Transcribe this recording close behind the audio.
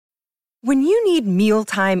When you need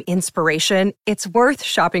mealtime inspiration, it's worth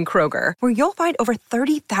shopping Kroger, where you'll find over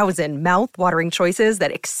 30,000 mouth-watering choices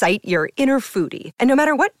that excite your inner foodie. And no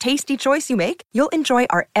matter what tasty choice you make, you'll enjoy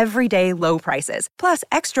our everyday low prices, plus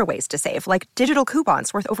extra ways to save, like digital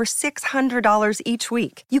coupons worth over $600 each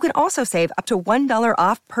week. You can also save up to $1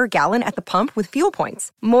 off per gallon at the pump with fuel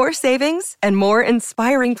points. More savings and more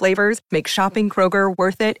inspiring flavors make shopping Kroger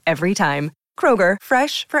worth it every time. Kroger,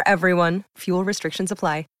 fresh for everyone. Fuel restrictions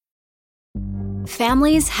apply.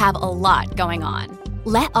 Families have a lot going on.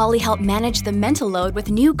 Let Ollie help manage the mental load with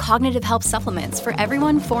new cognitive help supplements for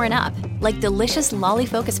everyone 4 and up, like delicious Lolly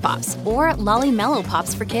Focus Pops or Lolly Mellow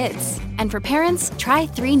Pops for kids. And for parents, try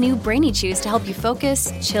 3 new Brainy Chews to help you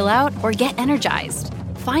focus, chill out, or get energized.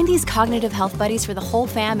 Find these cognitive health buddies for the whole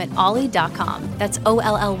fam at ollie.com. That's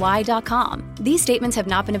OLLY.com. These statements have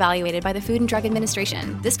not been evaluated by the Food and Drug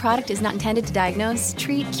Administration. This product is not intended to diagnose,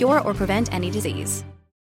 treat, cure, or prevent any disease.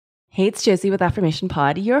 Hey, it's Josie with Affirmation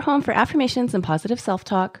Pod, your home for affirmations and positive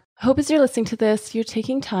self-talk. I hope as you're listening to this, you're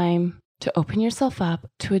taking time to open yourself up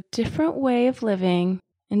to a different way of living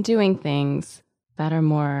and doing things that are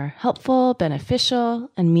more helpful, beneficial,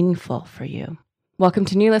 and meaningful for you. Welcome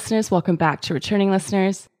to new listeners. Welcome back to returning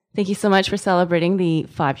listeners. Thank you so much for celebrating the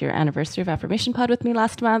 5-year anniversary of Affirmation Pod with me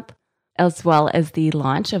last month, as well as the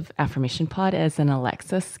launch of Affirmation Pod as an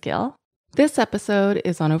Alexa skill. This episode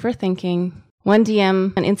is on overthinking. One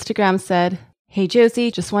DM on Instagram said, "Hey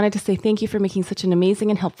Josie, just wanted to say thank you for making such an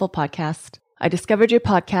amazing and helpful podcast. I discovered your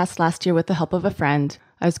podcast last year with the help of a friend.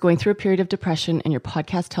 I was going through a period of depression and your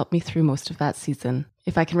podcast helped me through most of that season.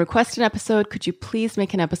 If I can request an episode, could you please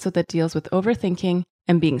make an episode that deals with overthinking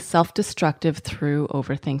and being self-destructive through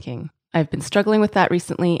overthinking? I've been struggling with that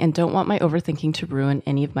recently and don't want my overthinking to ruin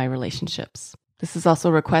any of my relationships." This is also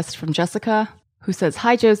a request from Jessica, who says,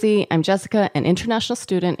 "Hi Josie, I'm Jessica, an international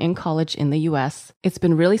student in college in the US. It's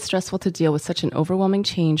been really stressful to deal with such an overwhelming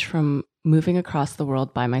change from moving across the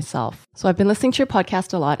world by myself. So I've been listening to your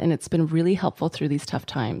podcast a lot and it's been really helpful through these tough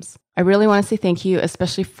times. I really want to say thank you,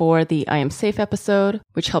 especially for the I Am Safe episode,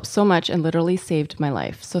 which helped so much and literally saved my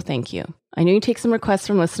life. So thank you. I know you take some requests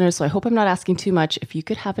from listeners, so I hope I'm not asking too much. If you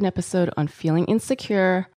could have an episode on feeling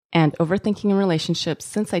insecure and overthinking in relationships,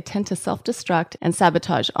 since I tend to self-destruct and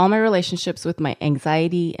sabotage all my relationships with my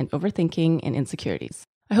anxiety and overthinking and insecurities.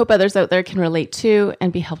 I hope others out there can relate to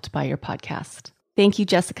and be helped by your podcast." Thank you,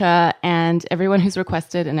 Jessica, and everyone who's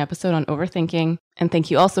requested an episode on overthinking. And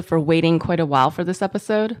thank you also for waiting quite a while for this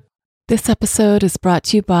episode. This episode is brought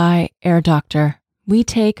to you by Air Doctor. We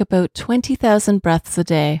take about 20,000 breaths a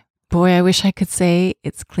day. Boy, I wish I could say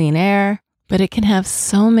it's clean air, but it can have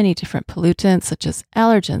so many different pollutants such as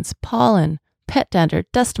allergens, pollen, pet dander,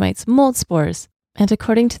 dust mites, mold spores. And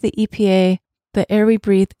according to the EPA, the air we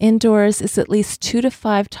breathe indoors is at least 2 to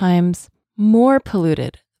 5 times more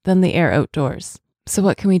polluted than the air outdoors. So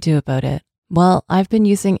what can we do about it? Well, I've been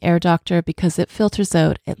using Air Doctor because it filters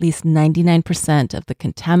out at least 99% of the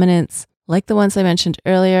contaminants, like the ones I mentioned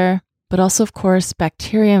earlier, but also, of course,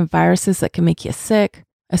 bacteria and viruses that can make you sick.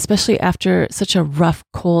 Especially after such a rough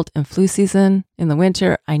cold and flu season in the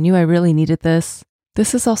winter, I knew I really needed this.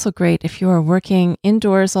 This is also great if you are working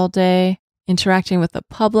indoors all day, interacting with the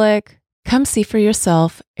public. Come see for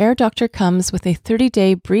yourself. Air Doctor comes with a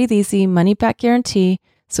 30-day breathe easy money back guarantee.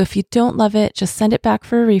 So if you don't love it, just send it back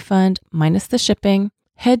for a refund minus the shipping.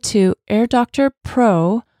 Head to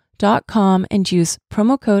airdoctorpro.com and use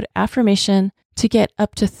promo code AFFIRMATION to get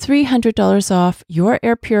up to $300 off your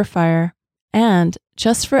air purifier. And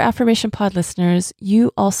just for Affirmation Pod listeners,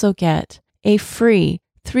 you also get a free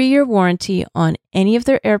 3-year warranty on any of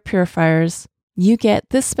their air purifiers. You get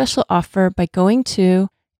this special offer by going to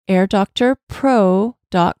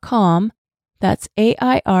airdoctorpro.com. That's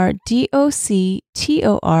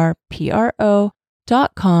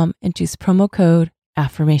airdoctorpro.com and use promo code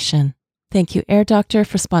AFFIRMATION. Thank you, Air Doctor,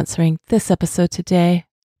 for sponsoring this episode today.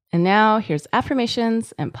 And now here's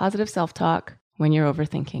affirmations and positive self-talk when you're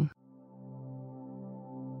overthinking.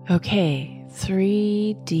 Okay,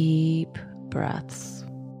 3 deep breaths.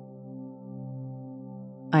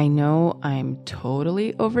 I know I'm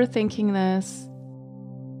totally overthinking this.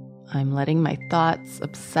 I'm letting my thoughts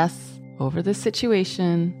obsess over the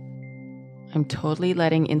situation. I'm totally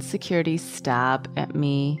letting insecurity stab at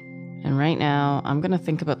me. And right now, I'm going to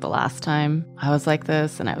think about the last time I was like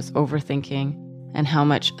this and I was overthinking and how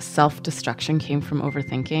much self-destruction came from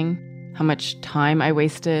overthinking, how much time I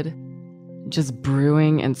wasted just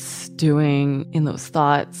brewing and stewing in those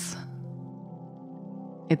thoughts.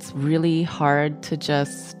 It's really hard to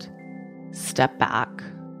just step back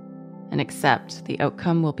and accept the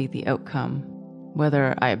outcome will be the outcome,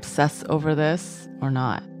 whether I obsess over this or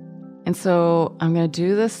not. And so I'm going to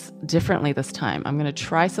do this differently this time. I'm going to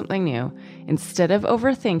try something new. Instead of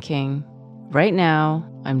overthinking, right now,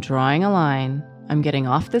 I'm drawing a line. I'm getting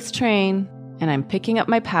off this train and I'm picking up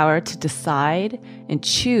my power to decide and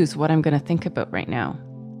choose what I'm going to think about right now.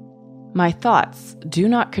 My thoughts do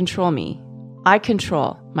not control me. I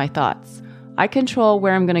control my thoughts. I control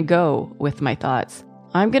where I'm going to go with my thoughts.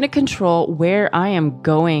 I'm going to control where I am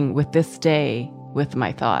going with this day with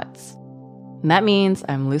my thoughts. And that means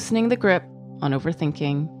I'm loosening the grip on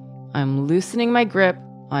overthinking. I'm loosening my grip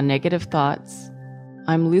on negative thoughts.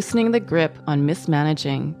 I'm loosening the grip on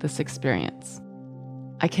mismanaging this experience.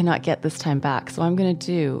 I cannot get this time back, so I'm going to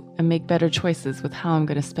do and make better choices with how I'm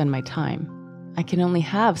going to spend my time. I can only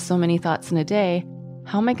have so many thoughts in a day.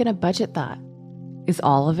 How am I going to budget that? Is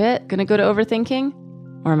all of it going to go to overthinking?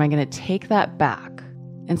 Or am I going to take that back?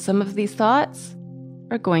 And some of these thoughts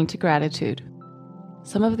are going to gratitude.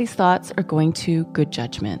 Some of these thoughts are going to good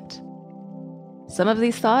judgment. Some of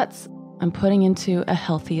these thoughts I'm putting into a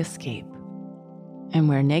healthy escape. And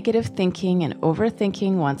where negative thinking and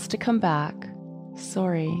overthinking wants to come back,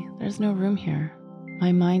 sorry, there's no room here.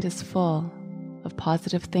 My mind is full of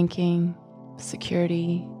positive thinking,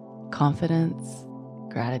 security, confidence,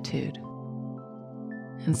 gratitude.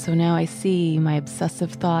 And so now I see my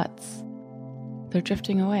obsessive thoughts. They're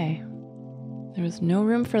drifting away. There is no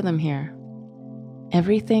room for them here.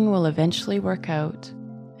 Everything will eventually work out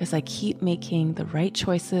as I keep making the right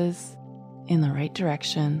choices in the right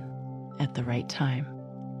direction at the right time.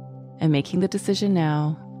 And making the decision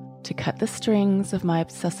now to cut the strings of my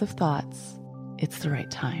obsessive thoughts, it's the right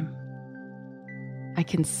time. I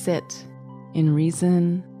can sit in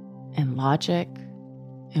reason and logic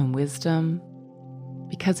and wisdom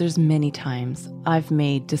because there's many times I've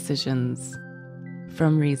made decisions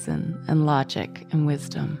from reason and logic and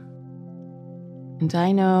wisdom. And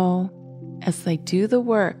I know as I do the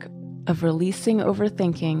work of releasing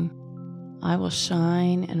overthinking, I will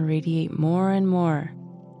shine and radiate more and more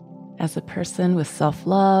as a person with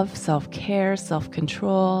self-love, self-care,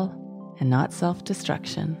 self-control, and not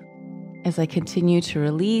self-destruction. As I continue to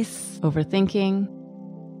release overthinking,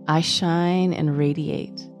 I shine and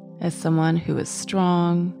radiate as someone who is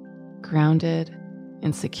strong, grounded,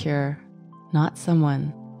 and secure, not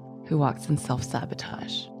someone who walks in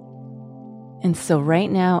self-sabotage. And so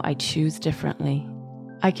right now, I choose differently.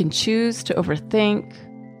 I can choose to overthink,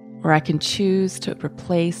 or I can choose to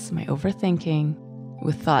replace my overthinking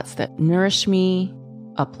with thoughts that nourish me,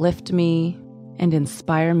 uplift me, and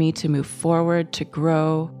inspire me to move forward, to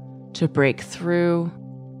grow, to break through,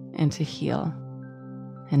 and to heal.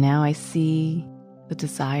 And now I see the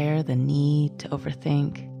desire, the need to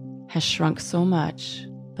overthink has shrunk so much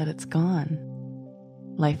that it's gone.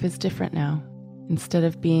 Life is different now. Instead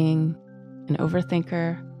of being an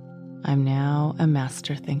overthinker, I'm now a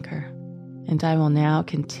master thinker. And I will now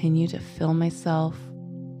continue to fill myself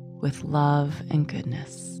with love and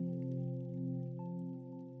goodness.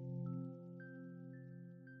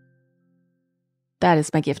 That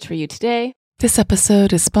is my gift for you today. This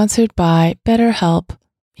episode is sponsored by BetterHelp.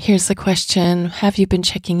 Here's the question. Have you been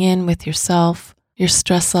checking in with yourself, your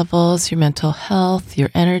stress levels, your mental health, your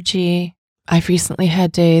energy? I've recently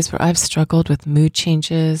had days where I've struggled with mood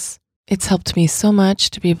changes. It's helped me so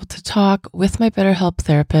much to be able to talk with my BetterHelp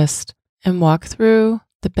therapist and walk through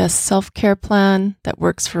the best self-care plan that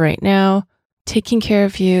works for right now. Taking care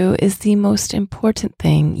of you is the most important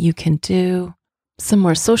thing you can do. Some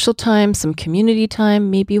more social time, some community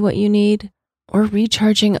time, maybe what you need, or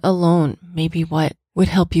recharging alone, maybe what would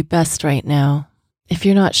help you best right now. If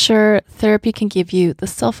you're not sure, therapy can give you the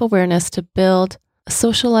self-awareness to build a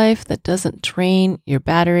social life that doesn't drain your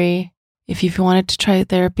battery. If you've wanted to try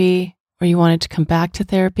therapy or you wanted to come back to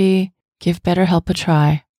therapy, give BetterHelp a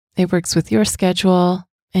try. It works with your schedule,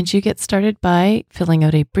 and you get started by filling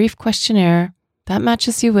out a brief questionnaire that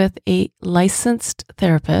matches you with a licensed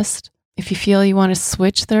therapist. If you feel you want to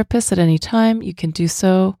switch therapists at any time, you can do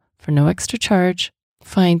so for no extra charge.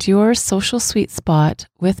 Find your social sweet spot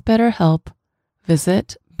with BetterHelp.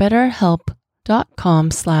 Visit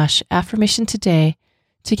betterhelp.com/affirmation today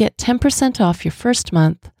to get 10% off your first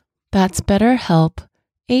month. That's BetterHelp,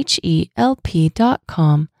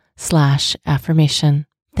 HELP.com/affirmation.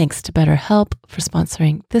 Thanks to BetterHelp for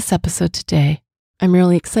sponsoring this episode today. I'm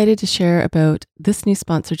really excited to share about this new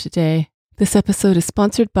sponsor today. This episode is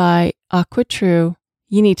sponsored by AquaTrue.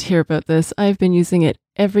 You need to hear about this. I've been using it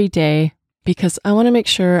every day because I want to make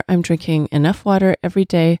sure I'm drinking enough water every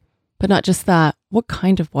day, but not just that. What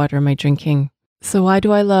kind of water am I drinking? So why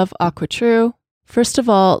do I love AquaTrue? First of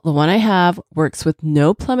all, the one I have works with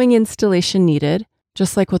no plumbing installation needed.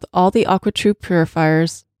 Just like with all the AquaTrue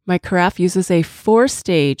purifiers, My carafe uses a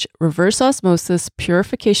 4-stage reverse osmosis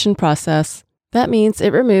purification process. That means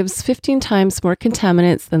it removes 15 times more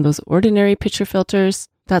contaminants than those ordinary pitcher filters.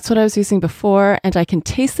 That's what I was using before, and I can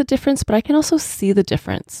taste the difference, but I can also see the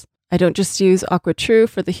difference. I don't just use AquaTru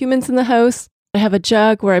for the humans in the house. I have a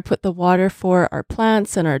jug where I put the water for our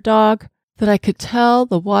plants and our dog, that I could tell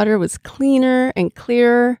the water was cleaner and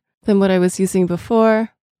clearer than what I was using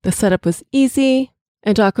before. The setup was easy,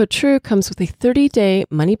 and AquaTru comes with a 30-day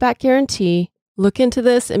money-back guarantee. Look into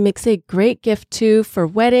this. It makes a great gift too for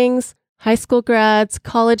weddings, high school grads,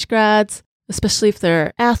 college grads, especially if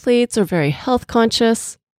they're athletes or very health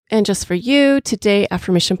conscious. And just for you, today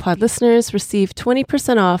Affirmation Pod listeners receive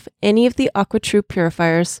 20% off any of the AquaTru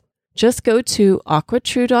purifiers. Just go to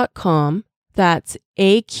aquatru.com, that's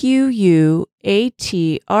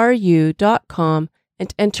AQUATRU.com,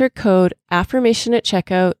 and enter code AFFIRMATION at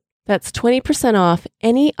checkout. That's 20% off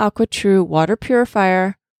any AquaTru water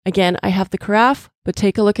purifier. Again, I have the carafe, but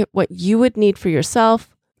take a look at what you would need for yourself.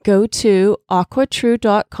 Go to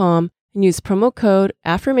aquatru.com and use promo code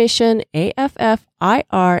AFFIRMATION,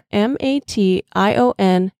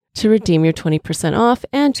 AFFIRMATION, to redeem your 20% off,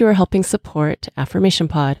 and you are helping support Affirmation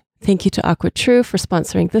Pod. Thank you to AquaTru for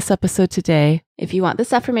sponsoring this episode today. If you want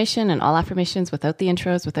this affirmation and all affirmations without the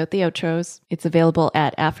intros, without the outros, it's available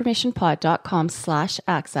at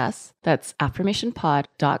affirmationpod.com/access. That's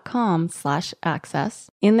affirmationpod.com/access.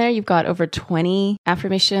 In there, you've got over 20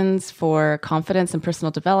 affirmations for confidence and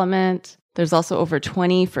personal development. There's also over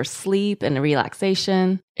 20 for sleep and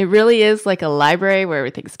relaxation. It really is like a library where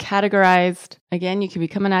everything's categorized. Again, you can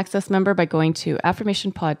become an Access member by going to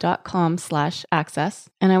affirmationpod.com/access.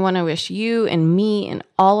 And I want to wish you and me and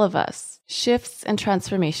all of us shifts and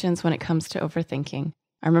transformations when it comes to overthinking.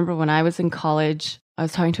 I remember when I was in college, I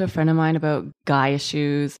was talking to a friend of mine about guy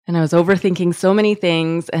issues, and I was overthinking so many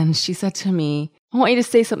things. And she said to me, I want you to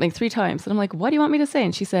say something 3 times. And I'm like, what do you want me to say?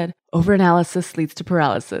 And she said, overanalysis leads to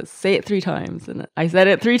paralysis. Say it 3 times. And I said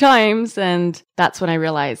it 3 times. And that's when I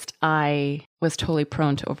realized I was totally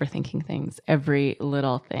prone to overthinking things, every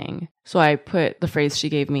little thing. So I put the phrase she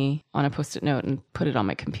gave me on a Post-it note and put it on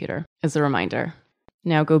my computer as a reminder.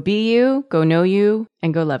 Now go be you, go know you,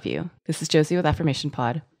 and go love you. This is Josie with Affirmation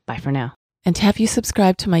Pod. Bye for now. And have you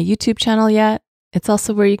subscribed to my YouTube channel yet? It's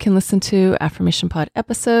also where you can listen to Affirmation Pod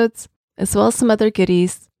episodes, as well as some other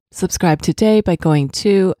goodies. Subscribe today by going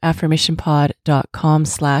to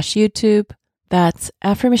affirmationpod.com/YouTube. That's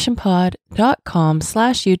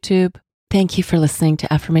affirmationpod.com/YouTube. Thank you for listening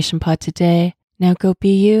to Affirmation Pod today. Now go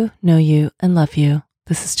be you, know you, and love you.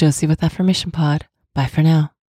 This is Josie with Affirmation Pod. Bye for now.